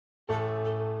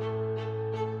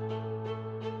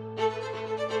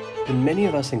When many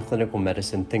of us in clinical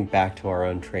medicine think back to our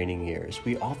own training years,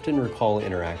 we often recall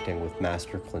interacting with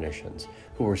master clinicians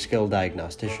who were skilled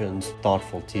diagnosticians,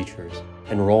 thoughtful teachers,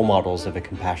 and role models of a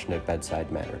compassionate bedside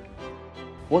manner.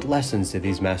 What lessons do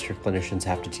these master clinicians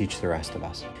have to teach the rest of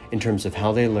us in terms of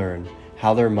how they learn,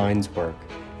 how their minds work,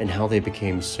 and how they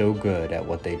became so good at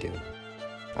what they do?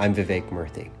 I'm Vivek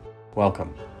Murthy.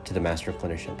 Welcome to the Master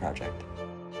Clinician Project.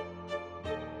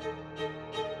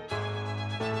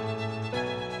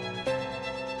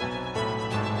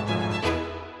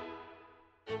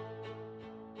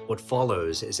 What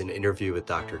follows is an interview with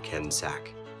Dr. Ken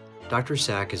Sack. Dr.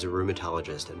 Sack is a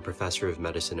rheumatologist and professor of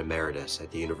medicine emeritus at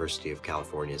the University of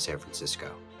California, San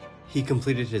Francisco. He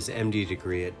completed his MD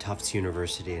degree at Tufts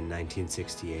University in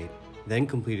 1968, then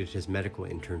completed his medical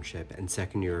internship and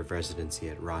second year of residency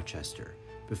at Rochester,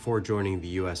 before joining the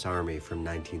U.S. Army from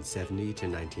 1970 to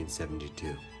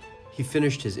 1972. He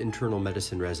finished his internal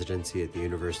medicine residency at the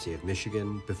University of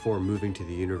Michigan before moving to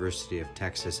the University of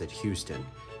Texas at Houston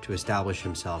to establish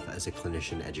himself as a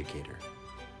clinician educator.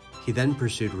 He then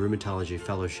pursued rheumatology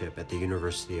fellowship at the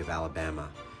University of Alabama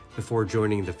before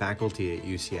joining the faculty at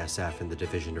UCSF in the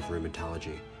Division of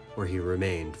Rheumatology, where he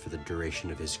remained for the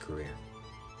duration of his career.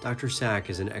 Dr.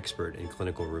 Sack is an expert in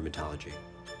clinical rheumatology.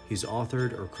 He's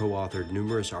authored or co-authored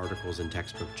numerous articles and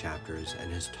textbook chapters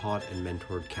and has taught and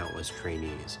mentored countless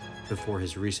trainees before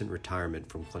his recent retirement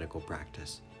from clinical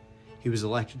practice. He was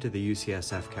elected to the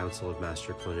UCSF Council of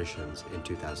Master Clinicians in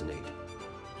 2008.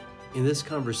 In this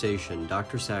conversation,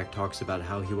 Dr. Sack talks about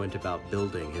how he went about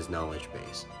building his knowledge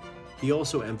base. He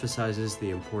also emphasizes the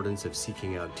importance of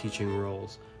seeking out teaching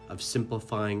roles, of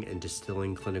simplifying and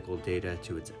distilling clinical data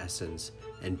to its essence,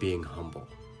 and being humble.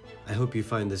 I hope you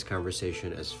find this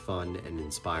conversation as fun and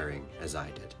inspiring as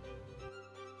I did.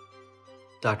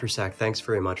 Dr. Sack, thanks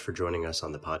very much for joining us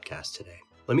on the podcast today.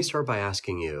 Let me start by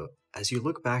asking you, as you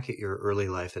look back at your early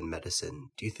life in medicine,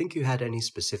 do you think you had any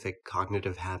specific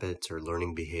cognitive habits or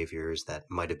learning behaviors that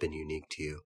might have been unique to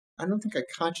you? I don't think I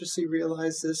consciously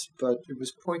realized this, but it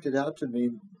was pointed out to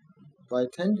me by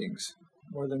attendings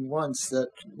more than once that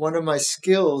one of my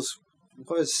skills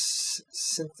was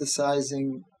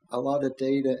synthesizing a lot of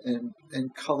data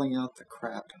and culling out the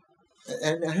crap.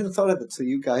 And I hadn't thought of it till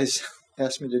you guys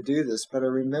asked me to do this, but I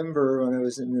remember when I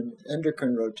was in an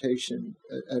endocrine rotation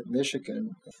at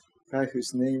Michigan, a guy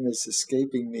whose name is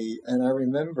escaping me, and I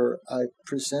remember I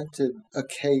presented a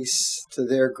case to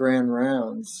their grand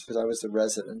rounds because I was the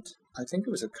resident. I think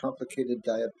it was a complicated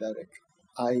diabetic.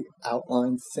 I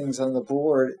outlined things on the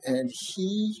board, and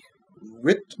he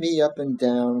ripped me up and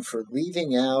down for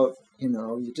leaving out,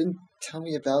 you didn't tell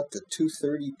me about the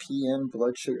 2:30 p.m.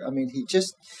 blood sugar. I mean, he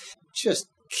just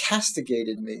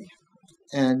castigated me.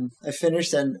 And I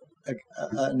finished, and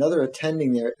another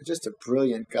attending there, just a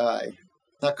brilliant guy,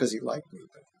 not because he liked me,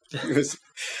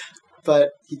 but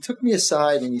he took me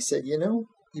aside and he said, you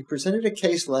presented a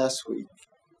case last week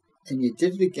and you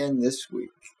did it again this week.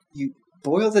 You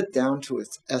boiled it down to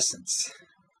its essence.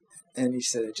 And he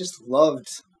said, I just loved,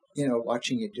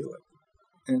 watching you do it.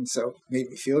 And so it made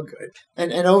me feel good.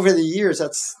 And over the years,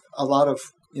 that's a lot of,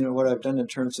 what I've done in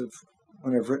terms of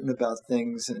when I've written about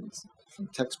things, and from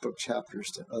textbook chapters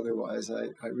to otherwise,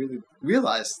 I really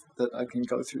realized that I can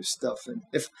go through stuff. And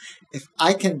if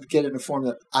I can get it in a form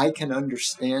that I can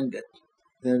understand it,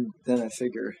 then I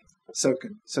figure so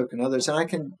can others. And I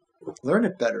can learn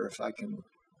it better if I can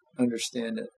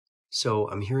understand it. So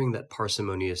I'm hearing that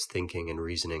parsimonious thinking and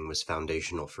reasoning was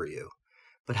foundational for you.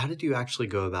 But how did you actually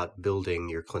go about building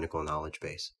your clinical knowledge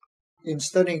base? In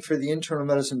studying for the internal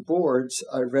medicine boards,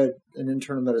 I read an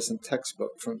internal medicine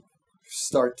textbook from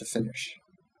start to finish.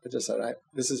 I just said,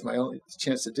 this is my only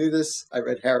chance to do this. I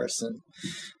read Harrison.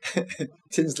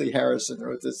 Tinsley Harrison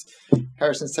wrote this.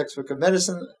 Harrison's textbook of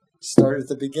medicine, started at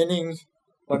the beginning,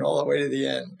 went all the way to the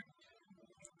end.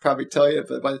 Probably tell you,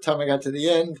 but by the time I got to the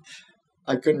end,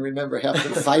 I couldn't remember half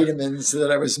the vitamins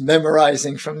that I was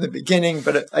memorizing from the beginning,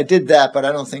 but I did that, but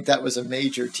I don't think that was a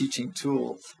major teaching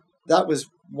tool. That was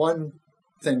one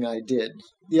thing I did.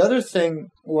 The other thing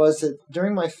was that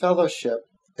during my fellowship,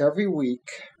 every week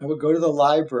I would go to the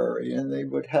library and they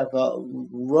would have a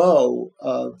row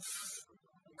of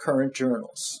current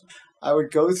journals. I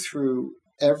would go through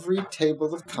every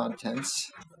table of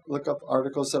contents, look up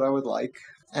articles that I would like,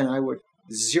 and I would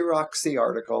Xerox the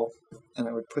article, and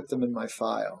I would put them in my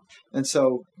file. And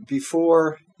so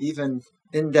before even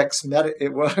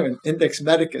it wasn't Index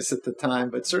Medicus at the time,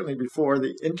 but certainly before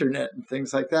the internet and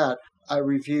things like that, I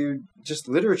reviewed just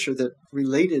literature that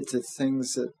related to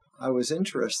things that I was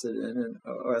interested in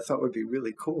or I thought would be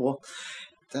really cool.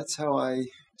 That's how I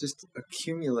just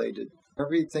accumulated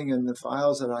everything in the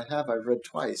files that I have. I've read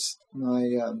twice. My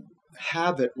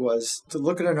habit was to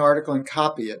look at an article and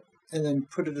copy it, and then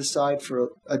put it aside for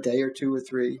a day or 2 or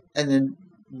 3, and then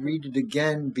read it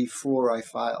again before I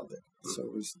filed it. So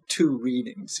it was 2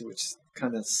 readings, which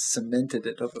kind of cemented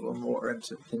it a little more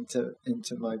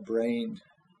into my brain.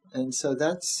 And so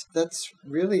that's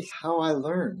really how I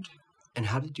learned. And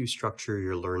how did you structure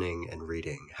your learning and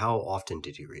reading? How often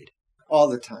did you read? All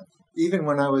the time. Even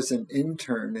when I was an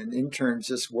intern, and interns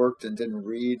just worked and didn't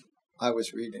read, I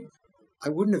was reading. I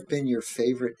wouldn't have been your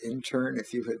favorite intern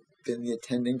if you had been the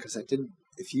attending, because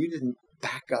if you didn't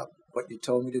back up what you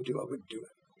told me to do, I wouldn't do it.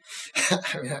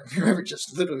 I mean, I remember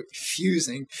just literally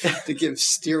refusing to give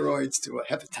steroids to a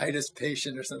hepatitis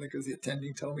patient or something because the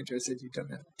attending told me to. I said, you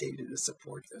don't have data to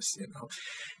support this,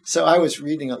 So I was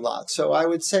reading a lot. So I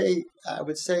would say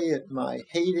at my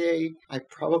heyday, I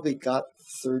probably got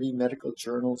 30 medical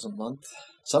journals a month.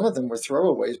 Some of them were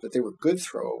throwaways, but they were good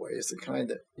throwaways, the kind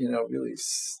that, really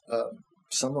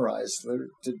summarized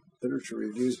literature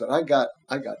reviews. But I got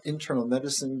internal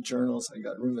medicine journals. I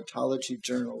got rheumatology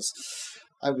journals.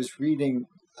 I was reading,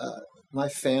 my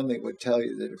family would tell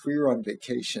you that if we were on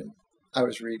vacation, I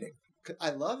was reading.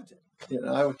 I loved it.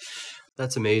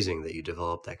 That's amazing that you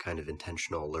developed that kind of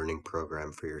intentional learning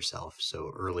program for yourself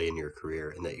so early in your career,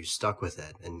 and that you stuck with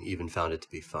it and even found it to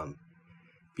be fun.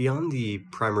 Beyond the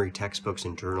primary textbooks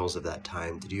and journals of that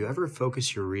time, did you ever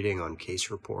focus your reading on case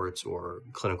reports or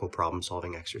clinical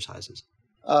problem-solving exercises?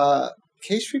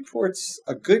 Case reports,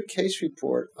 a good case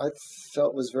report, I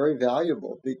felt was very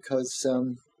valuable because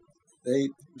they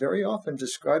very often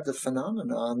describe the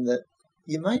phenomenon that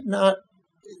you might not.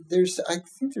 I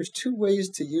think there's 2 ways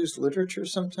to use literature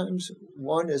sometimes.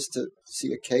 One is to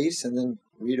see a case and then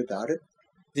read about it.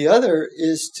 The other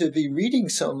is to be reading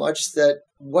so much that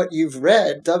what you've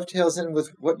read dovetails in with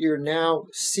what you're now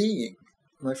seeing.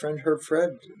 My friend Herb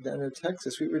Fred down in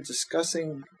Texas, we were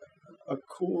discussing a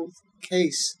cool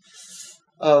case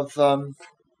of an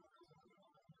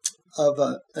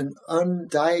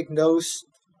undiagnosed,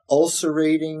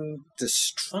 ulcerating,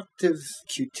 destructive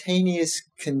cutaneous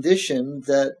condition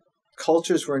that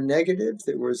cultures were negative.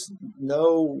 There was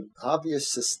no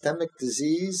obvious systemic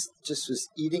disease, just was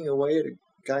eating away at a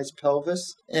guy's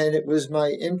pelvis. And it was my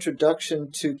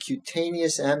introduction to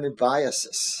cutaneous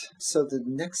amoebiasis. So the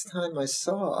next time I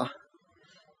saw,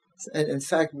 and in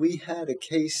fact, we had a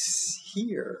case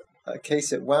here, a case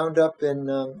that wound up in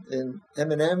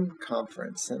M&M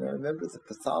conference, and I remember the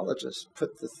pathologist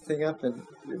put the thing up, and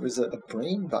it was a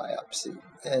brain biopsy,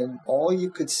 and all you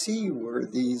could see were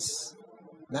these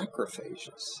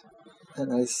macrophages.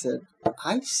 And I said,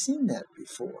 I've seen that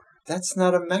before. That's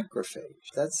not a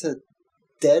macrophage. That's a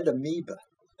dead amoeba.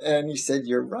 And he said,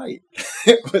 you're right.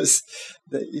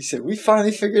 He said, we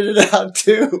finally figured it out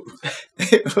too.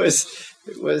 It was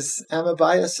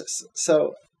amoebiasis.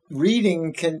 So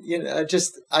reading I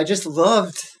just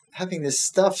loved having this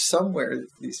stuff somewhere,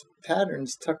 these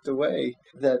patterns tucked away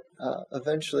that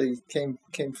eventually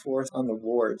came forth on the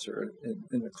wards or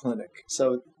in the clinic.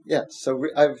 So yeah,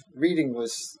 reading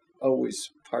was always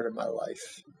part of my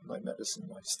life, my medicine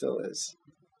life, still is.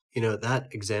 That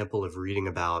example of reading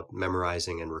about,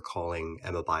 memorizing, and recalling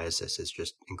amoebiasis is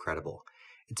just incredible.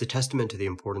 It's a testament to the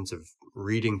importance of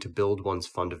reading to build one's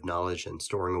fund of knowledge and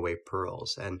storing away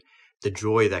pearls, and the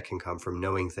joy that can come from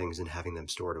knowing things and having them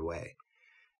stored away.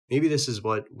 Maybe this is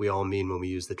what we all mean when we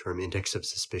use the term index of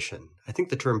suspicion. I think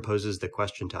the term poses the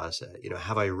question to us,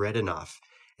 have I read enough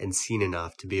and seen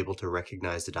enough to be able to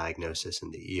recognize the diagnosis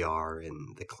in the ER,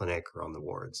 in the clinic, or on the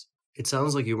wards? It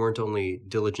sounds like you weren't only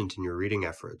diligent in your reading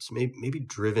efforts, maybe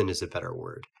driven is a better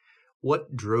word.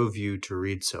 What drove you to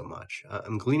read so much?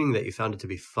 I'm gleaning that you found it to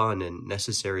be fun and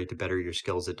necessary to better your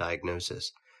skills at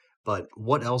diagnosis. But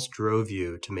what else drove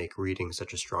you to make reading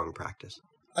such a strong practice?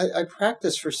 I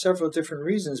practice for several different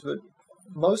reasons, but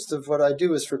most of what I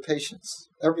do is for patients.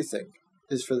 Everything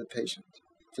is for the patient,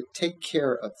 to take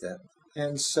care of them.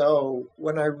 And so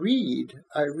when I read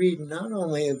not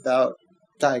only about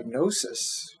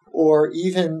diagnosis or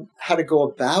even how to go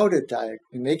about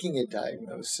making a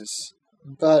diagnosis,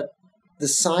 but the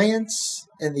science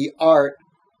and the art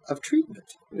of treatment.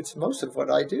 It's most of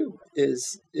what I do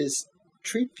is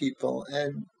treat people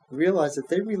and realize that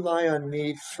they rely on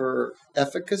me for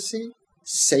efficacy,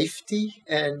 safety,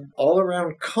 and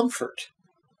all-around comfort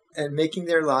and making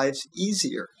their lives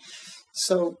easier.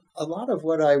 So a lot of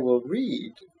what I will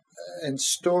read and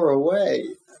store away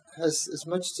has as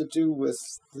much to do with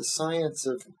the science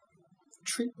of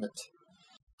treatment.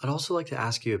 I'd also like to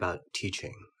ask you about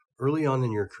teaching. Early on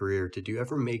in your career, did you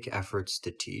ever make efforts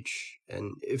to teach?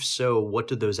 And if so, what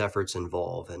did those efforts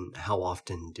involve, and how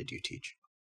often did you teach?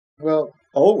 Well,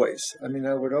 always. I mean,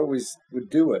 I would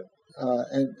do it.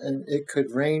 And it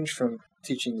could range from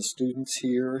teaching the students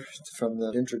here, from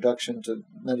the introduction to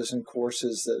medicine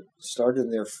courses that started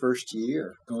in their first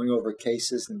year, going over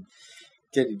cases and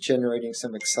generating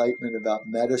some excitement about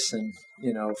medicine,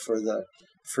 for the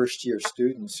first year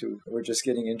students who were just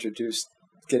getting introduced,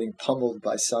 getting pummeled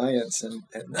by science and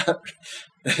not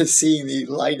seeing the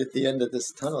light at the end of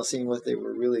this tunnel, seeing what they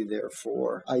were really there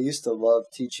for. I used to love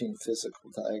teaching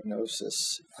physical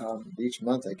diagnosis. Each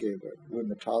month I gave a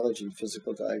rheumatology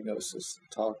physical diagnosis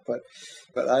talk, but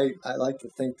I like to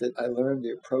think that I learned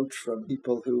the approach from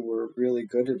people who were really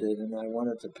good at it, and I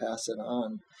wanted to pass it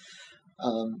on.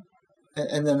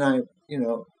 And then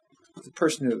the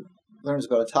person who learns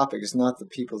about a topic is not the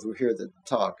people who hear the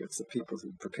talk, it's the people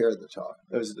who prepare the talk.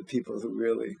 Those are the people who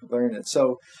really learn it.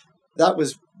 So that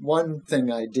was one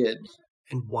thing I did.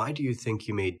 And why do you think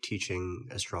you made teaching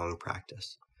a strong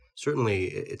practice? Certainly,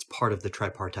 it's part of the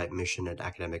tripartite mission at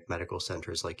academic medical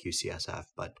centers like UCSF,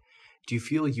 but do you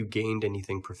feel you gained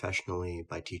anything professionally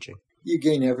by teaching? You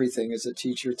gain everything as a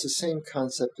teacher. It's the same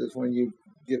concept as when you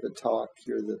give a talk,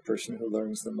 you're the person who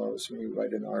learns the most. When you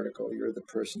write an article, you're the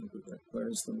person who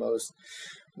learns the most.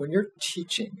 When you're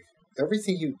teaching,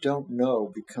 everything you don't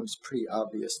know becomes pretty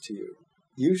obvious to you,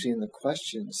 usually in the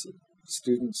questions that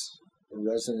students or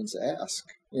residents ask.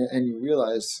 And you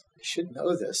realize, I should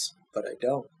know this, but I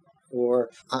don't. Or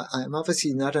I'm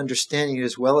obviously not understanding it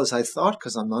as well as I thought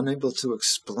because I'm unable to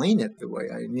explain it the way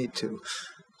I need to.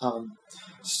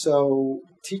 So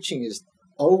teaching is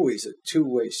always a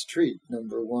two-way street,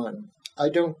 number one. I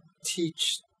don't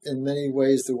teach in many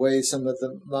ways the way some of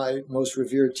my most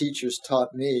revered teachers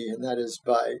taught me, and that is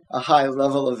by a high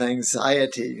level of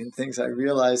anxiety and things. I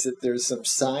realize that there's some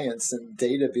science and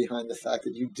data behind the fact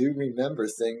that you do remember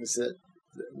things that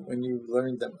when you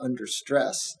learn them under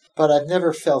stress. But I've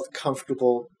never felt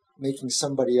comfortable making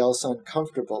somebody else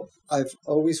uncomfortable. I've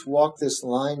always walked this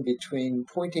line between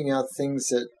pointing out things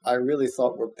that I really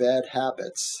thought were bad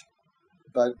habits,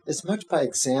 but as much by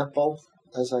example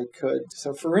as I could.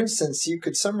 So for instance, you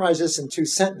could summarize this in 2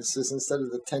 sentences instead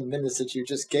of the 10 minutes that you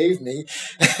just gave me.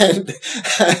 And,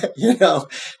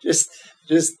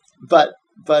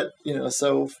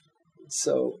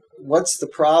 so what's the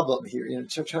problem here?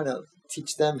 Trying to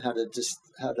teach them how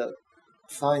to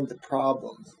find the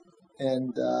problem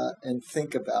and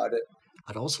think about it.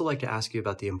 I'd also like to ask you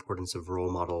about the importance of role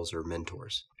models or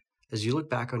mentors. As you look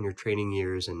back on your training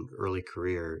years and early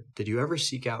career, did you ever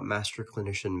seek out master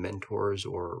clinician mentors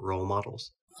or role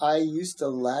models? I used to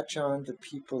latch on to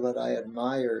people that I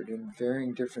admired in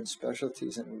varying different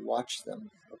specialties and watch them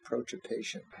approach a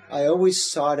patient. I always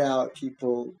sought out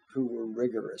people who were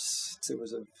rigorous. There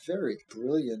was a very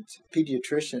brilliant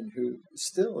pediatrician who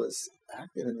still is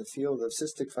active in the field of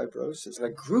cystic fibrosis. A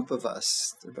group of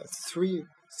us, about three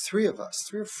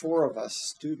or four of us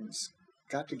students,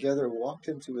 got together, walked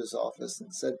into his office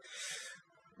and said,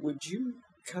 would you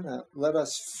kind of let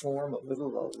us form a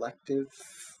little elective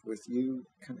with you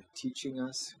kind of teaching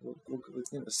us? We'll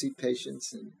see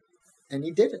patients. And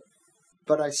he did it.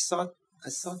 But I sought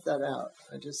that out.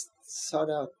 I just sought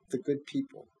out the good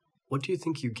people. What do you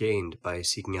think you gained by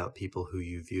seeking out people who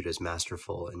you viewed as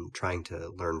masterful and trying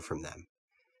to learn from them?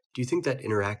 Do you think that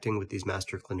interacting with these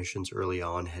master clinicians early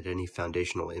on had any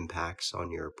foundational impacts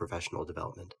on your professional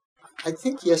development? I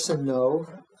think yes and no.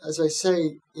 As I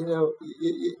say,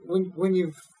 when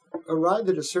you've arrived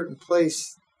at a certain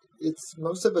place,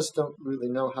 most of us don't really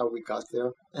know how we got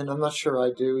there. And I'm not sure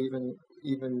I do,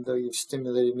 even though you've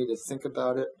stimulated me to think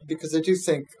about it. Because I do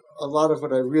think a lot of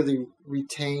what I really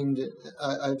retained,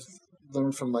 I've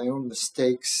learned from my own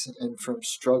mistakes and from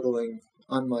struggling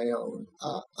on my own.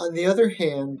 On the other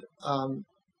hand,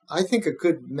 I think a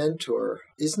good mentor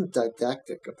isn't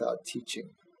didactic about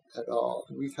teaching at all.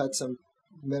 We've had some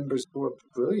members who are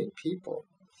brilliant people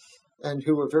and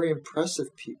who are very impressive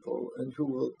people and who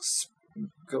will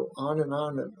go on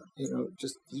and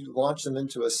just you launch them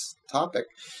into a topic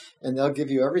and they'll give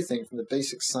you everything from the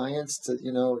basic science to,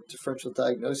 differential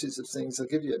diagnoses of things. They'll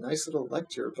give you a nice little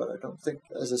lecture, but I don't think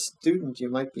as a student you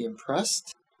might be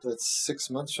impressed. But 6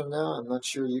 months from now, I'm not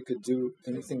sure you could do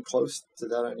anything close to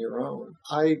that on your own.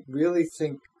 I really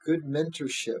think good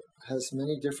mentorship has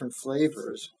many different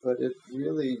flavors, but it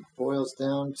really boils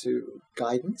down to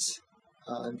guidance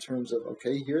in terms of,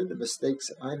 okay, here are the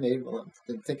mistakes I made while I've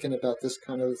been thinking about this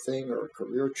kind of a thing or a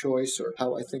career choice or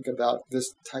how I think about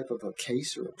this type of a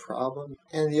case or a problem.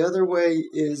 And the other way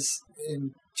is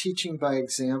in teaching by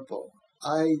example.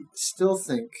 I still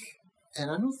think, and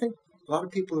I don't think a lot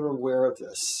of people are aware of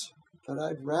this, but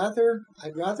I'd rather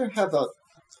have a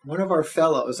one of our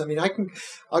fellows,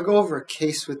 I'll go over a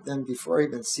case with them before I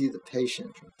even see the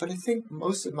patient. But I think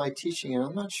most of my teaching, and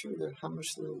I'm not sure how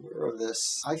much they're aware of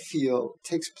this, I feel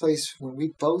takes place when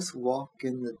we both walk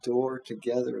in the door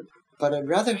together. But I'd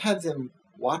rather have them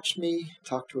watch me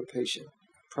talk to a patient,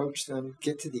 approach them,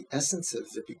 get to the essence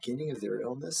of the beginning of their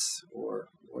illness or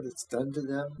what it's done to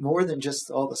them, more than just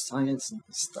all the science and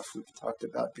stuff we've talked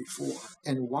about before,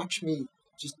 and watch me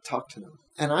just talk to them.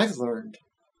 And I've learned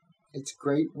it's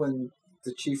great when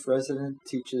the chief resident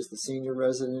teaches the senior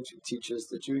resident, who teaches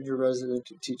the junior resident,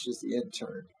 who teaches the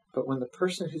intern. But when the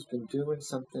person who's been doing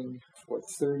something for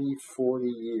 30, 40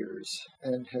 years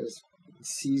and has been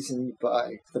seasoned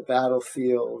by the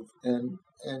battlefield and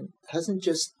hasn't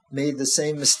just made the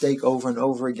same mistake over and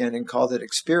over again and called it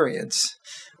experience,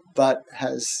 but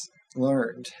has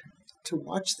learned, to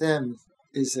watch them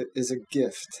is a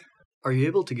gift. Are you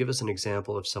able to give us an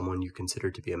example of someone you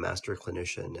consider to be a master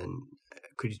clinician? And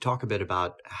could you talk a bit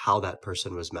about how that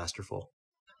person was masterful?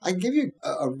 I can give you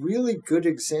a really good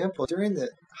example. During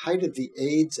the height of the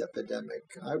AIDS epidemic,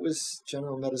 I was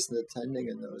general medicine attending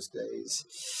in those days.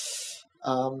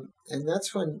 And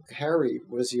that's when Harry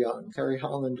was young, Harry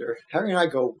Hollander. Harry and I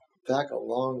go back a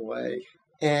long way.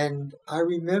 And I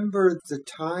remember the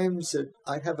times that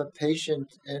I'd have a patient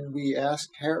and we asked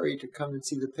Harry to come and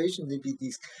see the patient. There'd be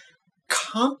these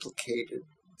complicated,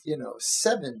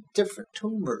 7 different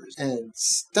tumors and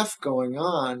stuff going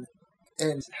on.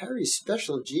 And Harry's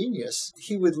special genius,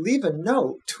 he would leave a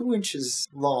note 2 inches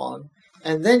long,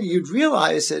 and then you'd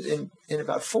realize that in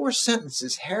about 4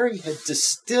 sentences, Harry had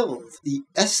distilled the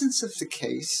essence of the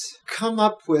case, come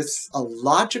up with a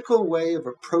logical way of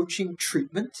approaching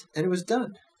treatment, and it was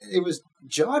done. It was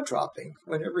jaw-dropping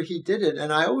whenever he did it.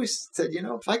 And I always said,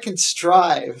 if I can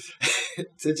strive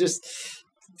to just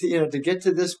to get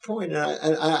to this point,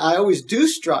 and I always do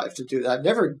strive to do that. I've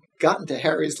never gotten to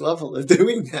Harry's level of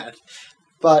doing that,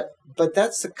 but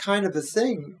that's the kind of a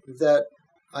thing that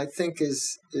I think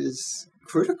is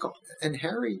critical, and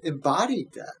Harry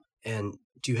embodied that. And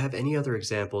do you have any other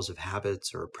examples of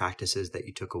habits or practices that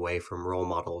you took away from role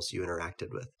models you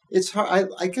interacted with? It's hard.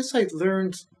 I guess I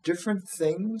learned different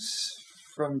things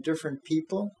from different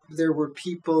people. There were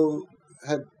people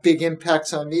had big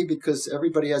impacts on me because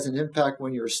everybody has an impact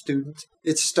when you're a student.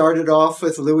 It started off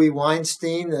with Louis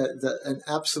Weinstein, an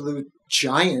absolute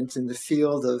giant in the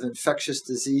field of infectious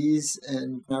disease.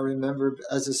 And I remember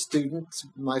as a student,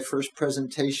 my first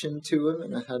presentation to him,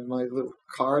 and I had my little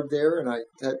card there, and I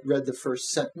had read the first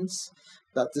sentence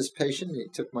about this patient, and he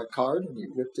took my card and he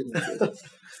ripped it and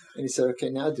he said,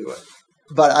 okay, now do it.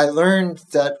 But I learned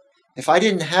that if I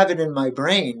didn't have it in my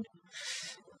brain,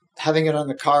 having it on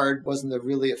the card wasn't a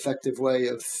really effective way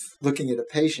of looking at a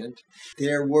patient.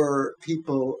 There were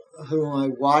people whom I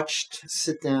watched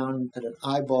sit down at an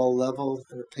eyeball level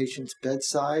at a patient's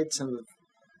bedside.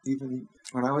 Even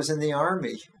when I was in the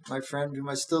Army, my friend whom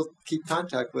I still keep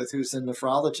contact with, who's a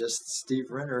nephrologist,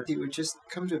 Steve Renner, he would just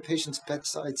come to a patient's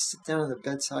bedside, sit down on the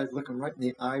bedside, look them right in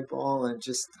the eyeball, and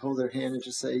just hold their hand and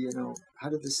just say, how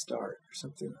did this start? Or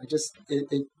something.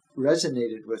 It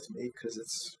resonated with me because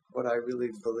it's what I really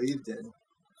believed in.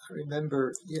 I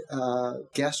remember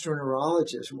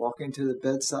gastroenterologist walking to the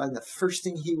bedside, and the first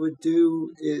thing he would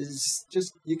do is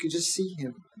you could just see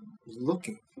him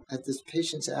looking at this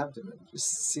patient's abdomen, just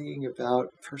seeing about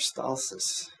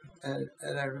peristalsis. And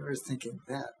I remember thinking,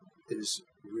 that is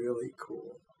really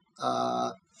cool.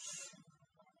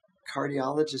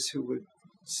 Cardiologists who would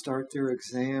start their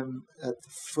exam at the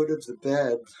foot of the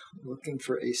bed, looking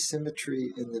for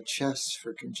asymmetry in the chest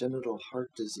for congenital heart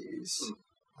disease,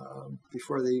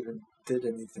 before they even did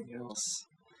anything else.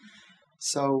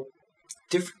 So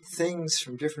different things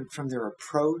from their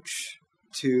approach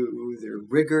to their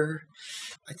rigor.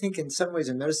 I think in some ways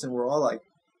in medicine, we're all like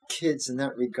kids in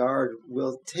that regard.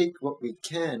 We'll take what we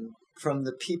can from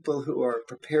the people who are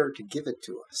prepared to give it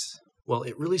to us. Well,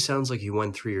 it really sounds like you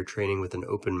went through your training with an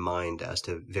open mind as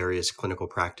to various clinical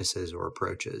practices or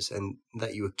approaches, and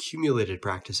that you accumulated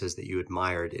practices that you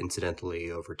admired incidentally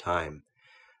over time.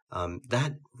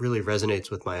 That really resonates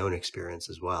with my own experience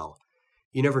as well.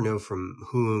 You never know from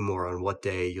whom or on what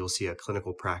day you'll see a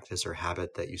clinical practice or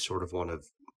habit that you sort of want to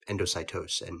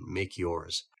endocytose and make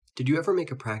yours. Did you ever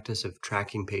make a practice of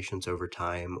tracking patients over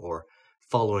time or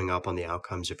following up on the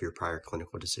outcomes of your prior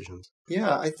clinical decisions?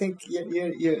 Yeah, I think,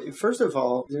 first of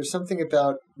all, there's something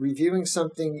about reviewing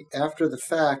something after the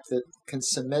fact that can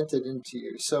cement it into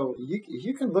you. So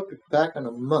you can look back on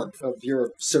a month of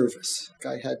your service.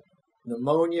 I had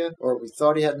pneumonia, or we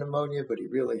thought he had pneumonia, but he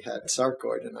really had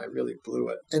sarcoid, and I really blew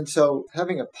it. And so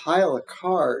having a pile of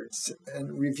cards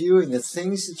and reviewing the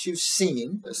things that you've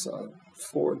seen, I saw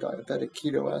 4 diabetic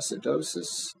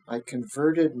ketoacidosis. I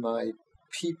converted my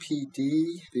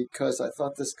PPD because I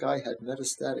thought this guy had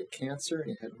metastatic cancer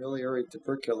and he had miliary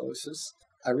tuberculosis.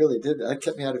 I really did. That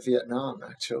kept me out of Vietnam,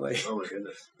 actually. Oh, my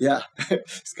goodness. Yeah.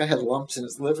 This guy had lumps in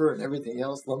his liver and everything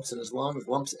else, lumps in his lungs,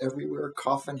 lumps everywhere,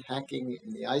 coughing, hacking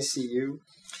in the ICU.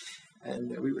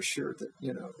 And we were sure that,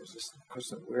 it was just,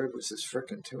 where was this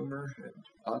frickin' tumor? And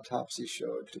autopsy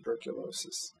showed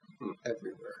tuberculosis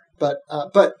everywhere. But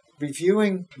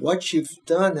reviewing what you've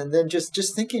done and then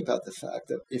just thinking about the fact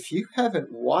that if you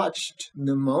haven't watched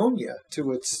pneumonia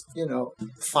to its,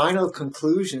 final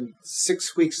conclusion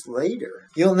 6 weeks later,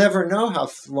 you'll never know how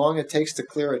long it takes to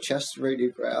clear a chest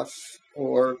radiograph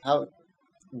or how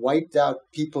wiped out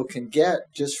people can get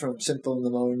just from simple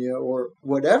pneumonia or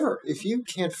whatever. If you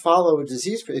can't follow a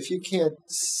disease, if you can't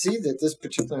see that this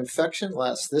particular infection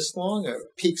lasts this long or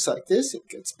peaks like this, it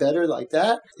gets better like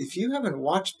that. If you haven't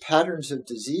watched patterns of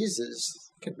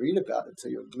diseases, you can read about it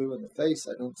till you're blue in the face.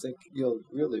 I don't think you'll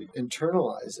really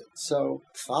internalize it. So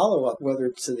follow up, whether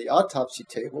it's to the autopsy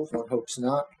table, one hopes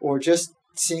not, or just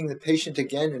seeing the patient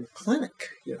again in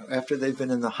clinic, after they've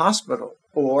been in the hospital,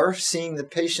 or seeing the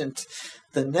patient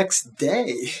the next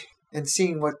day and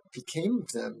seeing what became of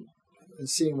them and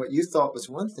seeing what you thought was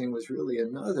one thing was really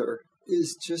another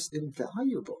is just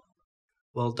invaluable.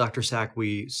 Well, Dr. Sack,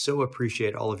 we so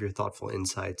appreciate all of your thoughtful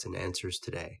insights and answers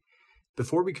today.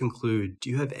 Before we conclude, do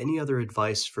you have any other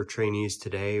advice for trainees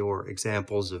today or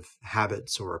examples of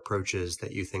habits or approaches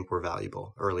that you think were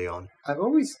valuable early on? I've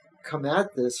always come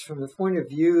at this from the point of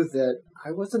view that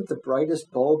I wasn't the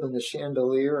brightest bulb in the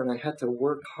chandelier and I had to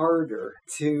work harder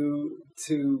to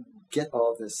get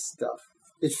all this stuff.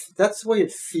 That's the way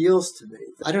it feels to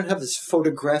me. I don't have this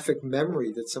photographic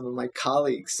memory that some of my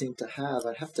colleagues seem to have.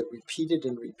 I have to repeat it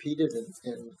and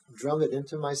drum it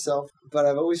into myself. But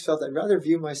I've always felt I'd rather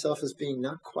view myself as being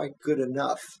not quite good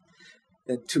enough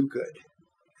than too good.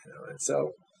 And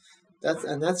so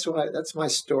that's my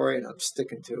story, and I'm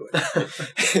sticking to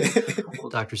it. Well,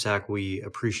 Dr. Sack, we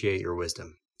appreciate your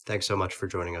wisdom. Thanks so much for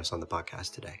joining us on the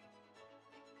podcast today.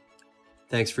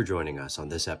 Thanks for joining us on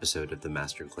this episode of the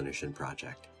Master Clinician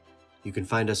Project. You can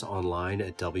find us online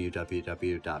at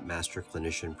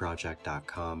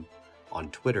www.masterclinicianproject.com, on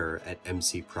Twitter at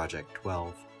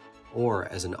MCProject12, or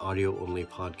as an audio-only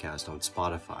podcast on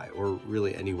Spotify, or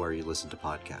really anywhere you listen to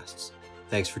podcasts.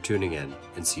 Thanks for tuning in,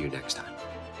 and see you next time.